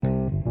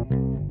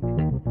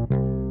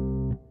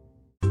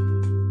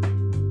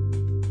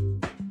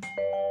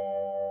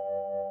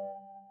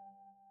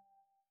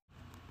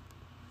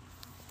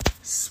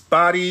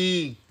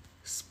everybody.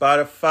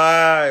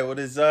 Spotify, what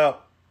is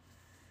up?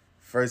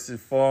 First and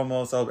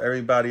foremost, I hope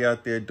everybody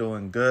out there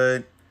doing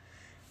good.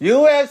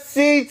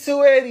 UFC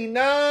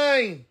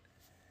 289.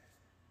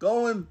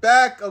 Going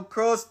back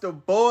across the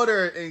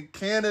border in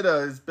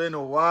Canada. It's been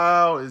a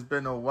while.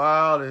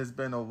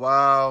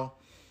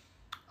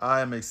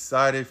 I am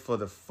excited for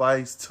the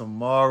fights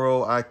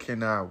tomorrow. I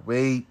cannot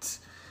wait.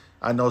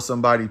 I know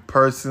somebody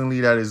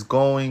personally that is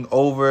going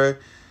over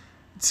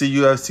to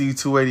UFC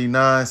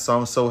 289, so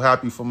I'm so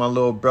happy for my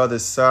little brother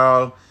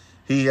Sal.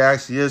 He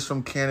actually is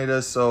from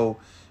Canada, so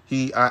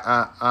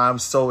I'm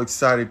so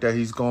excited that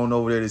he's going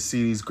over there to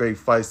see these great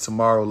fights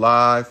tomorrow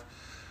live.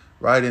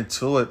 Right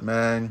into it,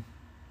 man.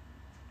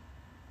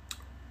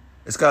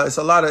 It's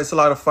a lot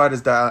of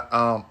fighters that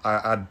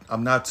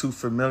I'm not too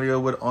familiar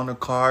with on the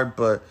card,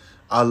 but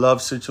I love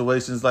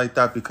situations like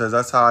that because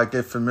that's how I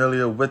get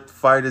familiar with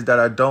fighters that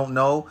I don't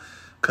know.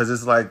 Because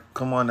it's like,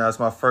 come on now, it's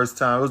my first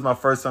time. It was my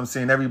first time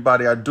seeing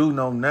everybody I do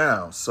know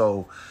now.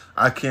 So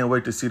I can't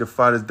wait to see the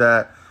fighters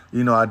that,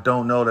 I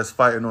don't know that's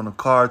fighting on the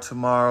card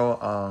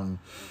tomorrow.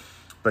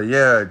 But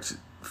yeah,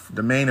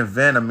 the main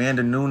event,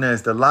 Amanda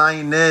Nunes, the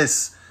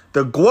Lioness,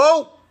 the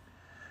GOAT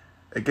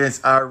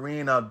against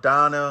Irene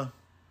Aldana.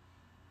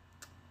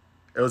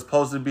 It was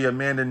supposed to be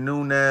Amanda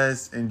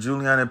Nunes and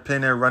Juliana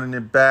Pena running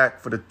it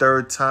back for the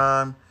third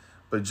time.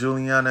 But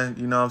Juliana,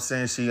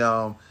 she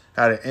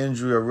had an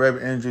injury, a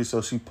rib injury,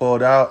 so she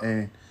pulled out.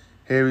 And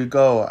here we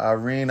go.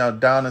 Irene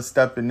Aldana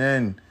stepping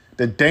in.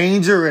 The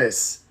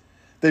dangerous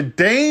Irene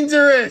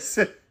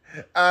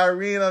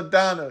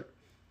Aldana.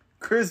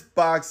 Crisp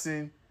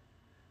boxing.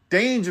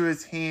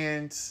 Dangerous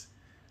hands.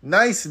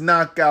 Nice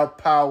knockout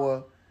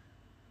power.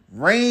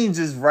 Range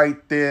is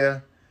right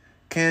there.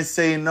 Can't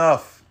say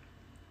enough.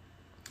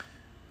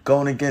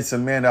 Going against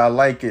Amanda, I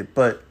like it.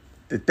 But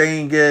the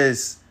thing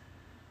is,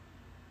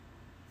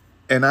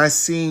 and I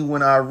seen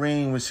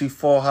when she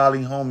fought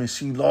Holly Holm and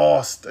she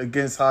lost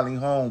against Holly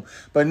Holm.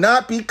 But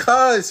not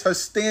because her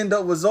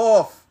stand-up was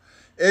off.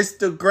 It's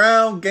the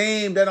ground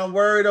game that I'm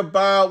worried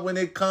about when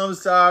it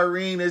comes to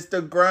Irene. It's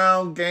the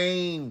ground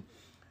game.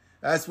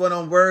 That's what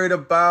I'm worried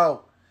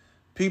about.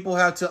 People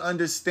have to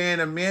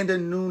understand Amanda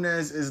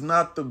Nunes is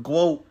not the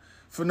GOAT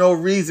for no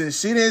reason.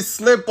 She didn't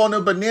slip on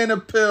a banana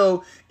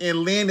peel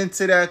and land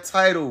into that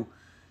title.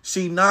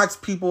 She knocks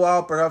people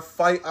out, but her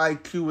fight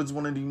IQ is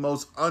one of the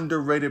most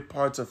underrated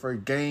parts of her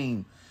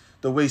game.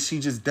 The way she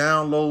just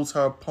downloads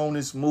her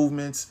opponent's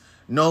movements,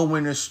 know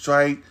when to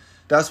strike.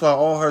 That's why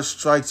all her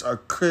strikes are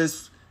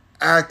crisp,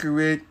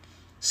 accurate.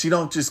 She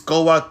don't just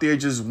go out there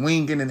just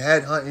winging and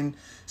headhunting.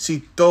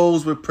 She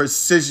throws with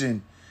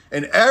precision.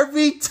 And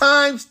every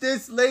time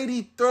this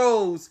lady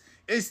throws,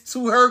 it's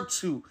to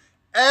hurt you.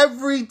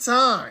 Every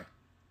time.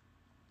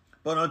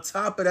 But on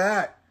top of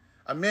that,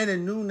 Amanda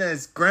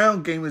Nunes'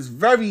 ground game is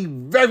very,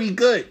 very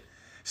good.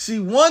 She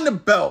won the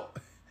belt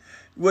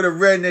with a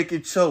rear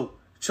naked choke,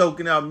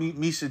 choking out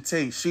Miesha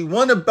Tate. She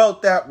won the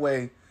belt that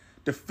way,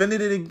 defended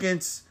it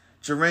against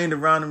Germaine de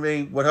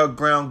Randamie with her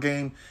ground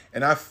game,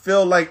 and I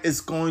feel like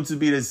it's going to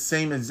be the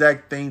same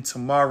exact thing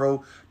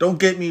tomorrow. Don't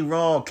get me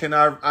wrong.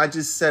 I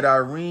just said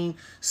Irene's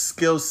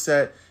skill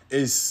set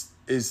is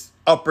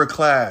upper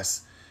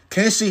class.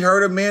 Can she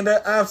hurt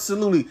Amanda?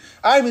 Absolutely.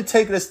 I even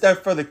take it a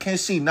step further. Can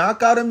she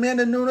knock out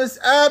Amanda Nunes?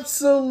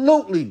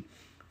 Absolutely.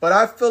 But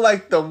I feel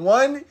like the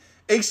one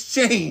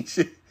exchange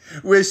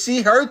where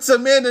she hurts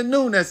Amanda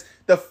Nunes,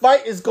 the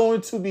fight is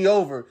going to be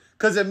over.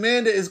 Because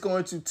Amanda is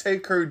going to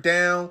take her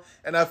down.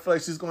 And I feel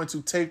like she's going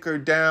to take her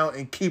down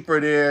and keep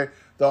her there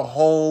the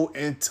whole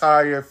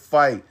entire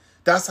fight.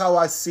 That's how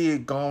I see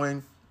it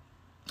going.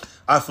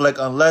 I feel like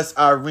unless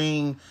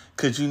Irene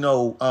could,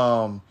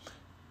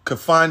 could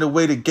find a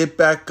way to get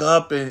back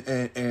up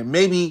and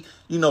maybe,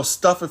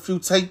 stuff a few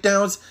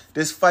takedowns,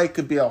 this fight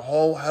could be a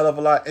whole hell of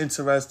a lot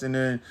interesting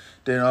than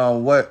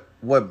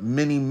what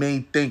many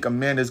may think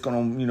Amanda's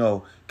going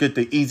to, get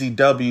the easy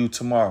W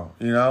tomorrow,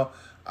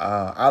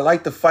 I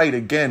like the fight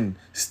again.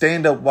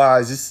 Stand-up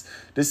wise,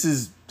 this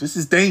is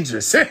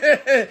dangerous.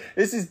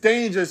 This is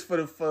dangerous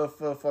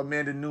for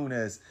Amanda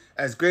Nunes.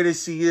 As great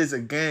as she is,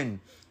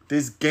 again,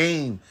 this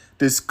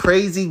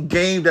crazy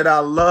game that I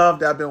love,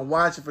 that I've been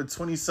watching for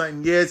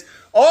 20-something years.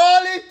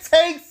 All it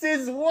takes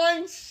is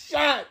one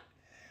shot.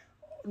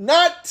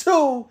 Not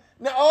two.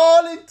 Now,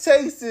 all it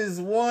takes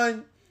is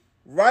one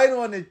right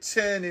on the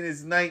chin and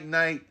it's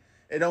night-night.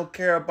 It don't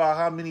care about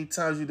how many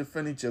times you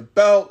defended your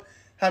belt,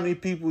 how many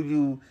people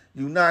you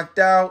knocked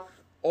out.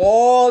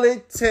 All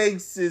it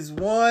takes is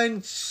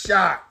one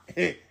shot.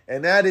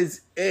 And that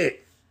is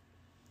it.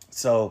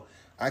 So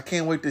I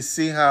can't wait to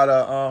see how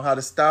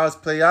the styles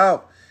play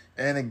out.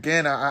 And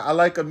again, I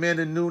like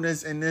Amanda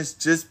Nunes in this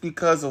just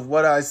because of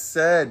what I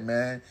said,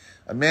 man.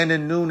 Amanda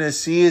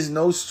Nunes, she is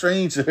no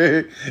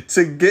stranger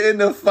to getting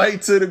the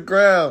fight to the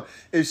ground.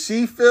 If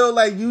she feel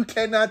like you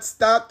cannot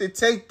stop the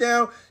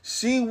takedown,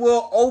 she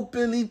will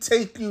openly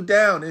take you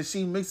down, and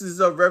she mixes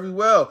it up very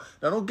well.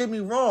 Now, don't get me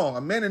wrong.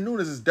 Amanda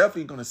Nunes is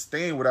definitely going to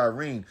stand with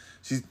Irene.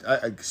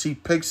 She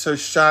picks her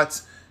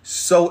shots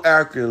so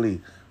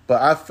accurately.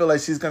 But I feel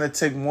like she's gonna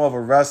take more of a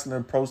wrestling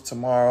approach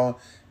tomorrow,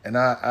 and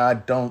I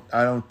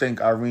don't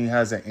think Irene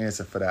has an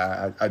answer for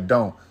that. I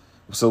don't.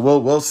 So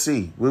we'll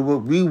see. We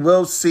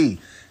will see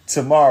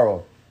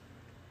tomorrow.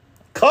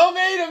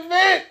 Co-main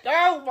event!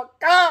 Oh my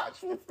gosh,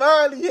 we're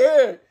finally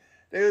here.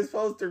 They were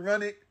supposed to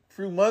run it a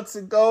few months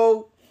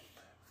ago,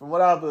 from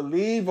what I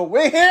believe, but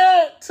we're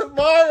here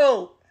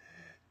tomorrow.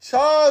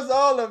 Charles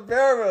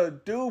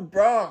Olivera, Du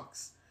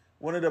Bronx,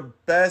 one of the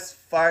best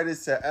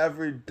fighters to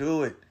ever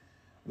do it.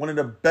 One of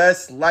the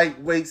best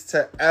lightweights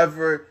to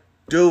ever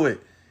do it.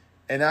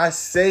 And I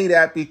say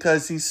that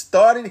because he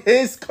started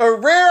his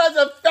career as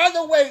a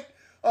featherweight.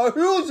 A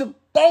huge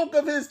bulk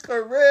of his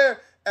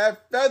career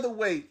at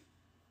featherweight.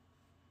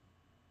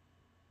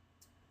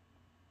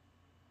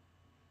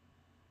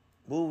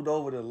 Moved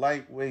over to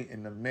lightweight,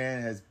 and the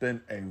man has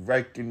been a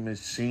wrecking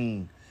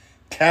machine.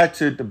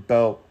 Captured the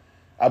belt.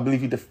 I believe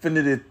he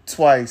defended it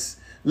twice.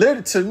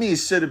 Literally, to me, it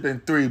should have been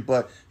 3,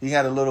 but he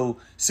had a little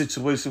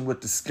situation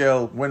with the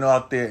scale, went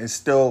out there and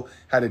still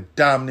had a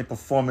dominant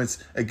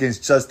performance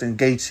against Justin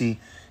Gaethje.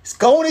 He's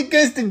going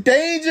against the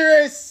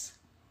dangerous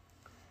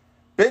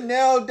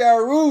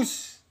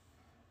Dariush.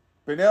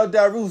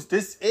 Dariush,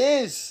 this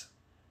is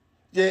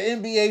your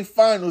NBA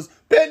Finals.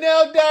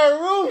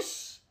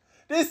 Dariush,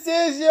 this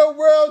is your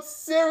World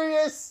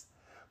Series.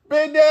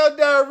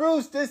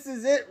 Dariush, this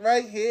is it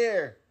right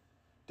here.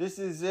 This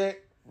is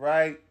it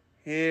right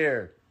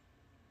here.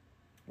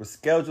 Was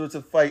scheduled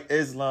to fight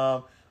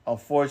Islam.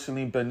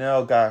 Unfortunately,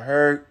 Benel got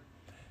hurt.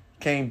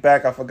 Came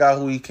back. I forgot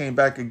who he came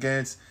back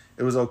against.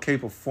 It was okay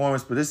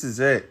performance, but this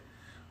is it.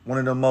 One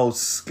of the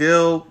most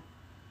skilled.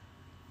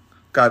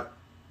 Got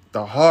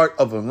the heart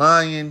of a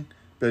lion.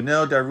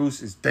 Benel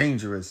Dariush is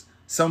dangerous.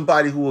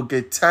 Somebody who will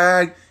get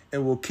tagged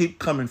and will keep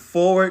coming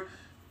forward.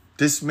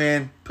 This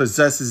man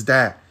possesses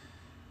that.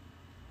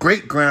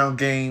 Great ground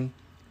game.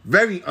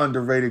 Very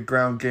underrated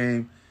ground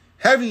game.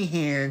 Heavy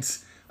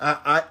hands.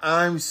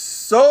 I'm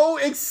so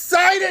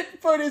excited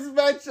for this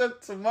matchup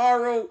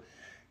tomorrow.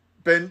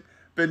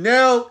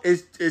 Benel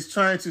is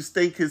trying to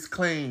stake his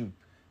claim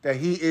that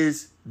he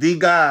is the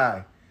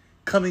guy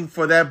coming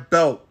for that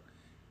belt,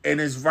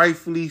 and is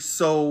rightfully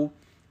so,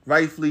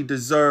 rightfully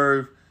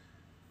deserved.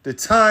 The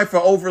time for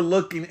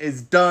overlooking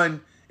is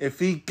done if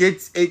he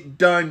gets it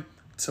done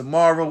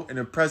tomorrow in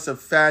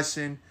impressive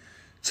fashion.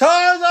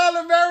 Charles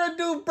Olivera,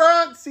 Du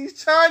Bronx, he's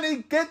trying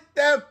to get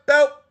that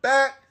belt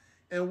back.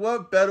 And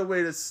what better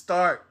way to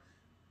start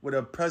with an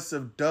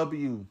impressive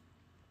W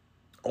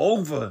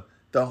over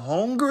the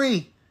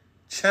hungry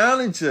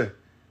challenger,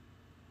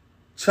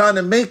 trying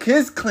to make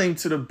his claim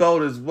to the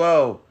belt as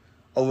well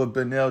over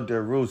Benel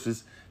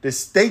Dariush. The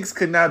stakes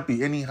could not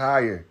be any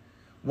higher.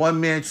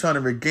 One man trying to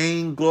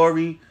regain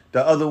glory,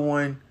 the other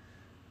one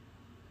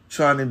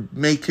trying to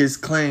make his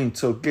claim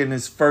to getting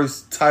his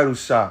first title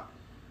shot.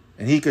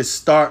 And he could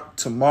start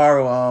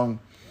tomorrow.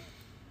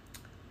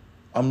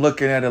 I'm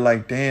looking at it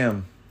like,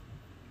 damn.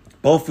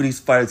 Both of these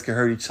fighters can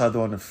hurt each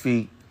other on the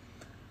feet.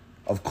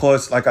 Of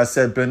course, like I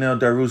said, Benel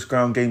Dariush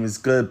ground game is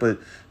good, but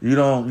you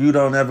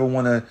don't ever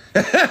want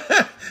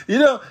to you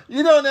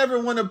don't ever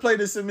want to play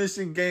the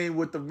submission game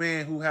with the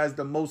man who has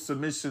the most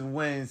submission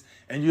wins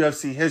in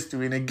UFC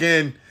history. And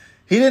again,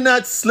 he did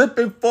not slip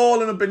and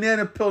fall in a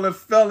banana peel and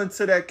fell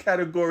into that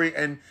category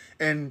and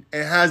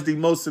has the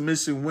most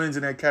submission wins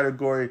in that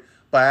category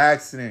by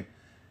accident.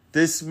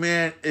 This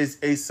man is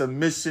a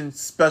submission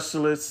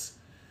specialist.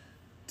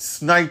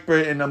 Sniper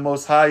in the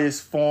most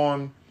highest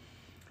form.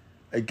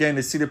 Again,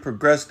 to see the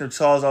progression of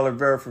Charles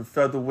Olivera from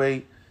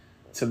featherweight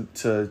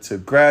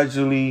to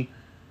gradually,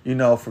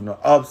 from the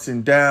ups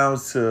and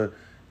downs to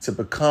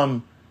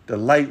become the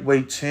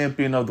lightweight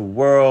champion of the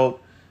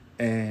world,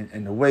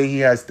 and the way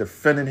he has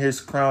defended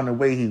his crown, the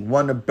way he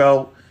won the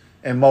belt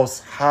in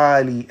most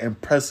highly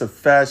impressive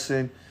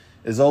fashion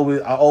I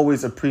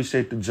always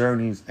appreciate the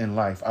journeys in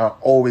life. I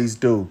always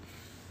do.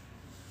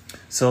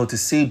 So to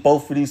see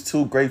both of these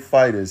two great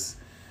fighters,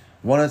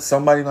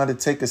 somebody going to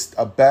take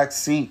a back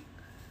seat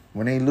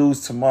when they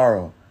lose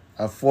tomorrow.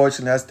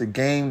 Unfortunately, that's the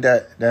game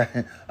that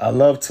I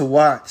love to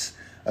watch.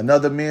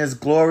 Another man's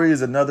glory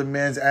is another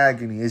man's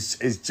agony. It's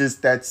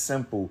just that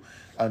simple.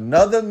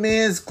 Another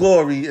man's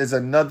glory is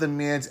another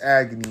man's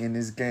agony in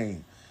this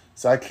game.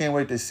 So I can't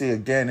wait to see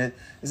again.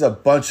 It's a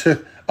bunch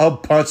of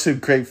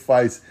great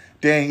fights.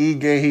 Dan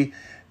Ige,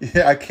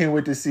 I can't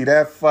wait to see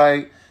that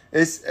fight.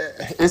 It's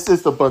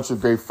just a bunch of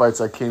great fights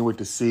I can't wait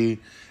to see.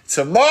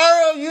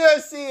 Tomorrow,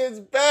 UFC is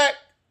back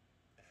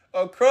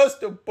across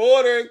the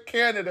border in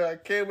Canada. I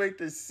can't wait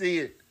to see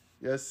it.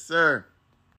 Yes, sir.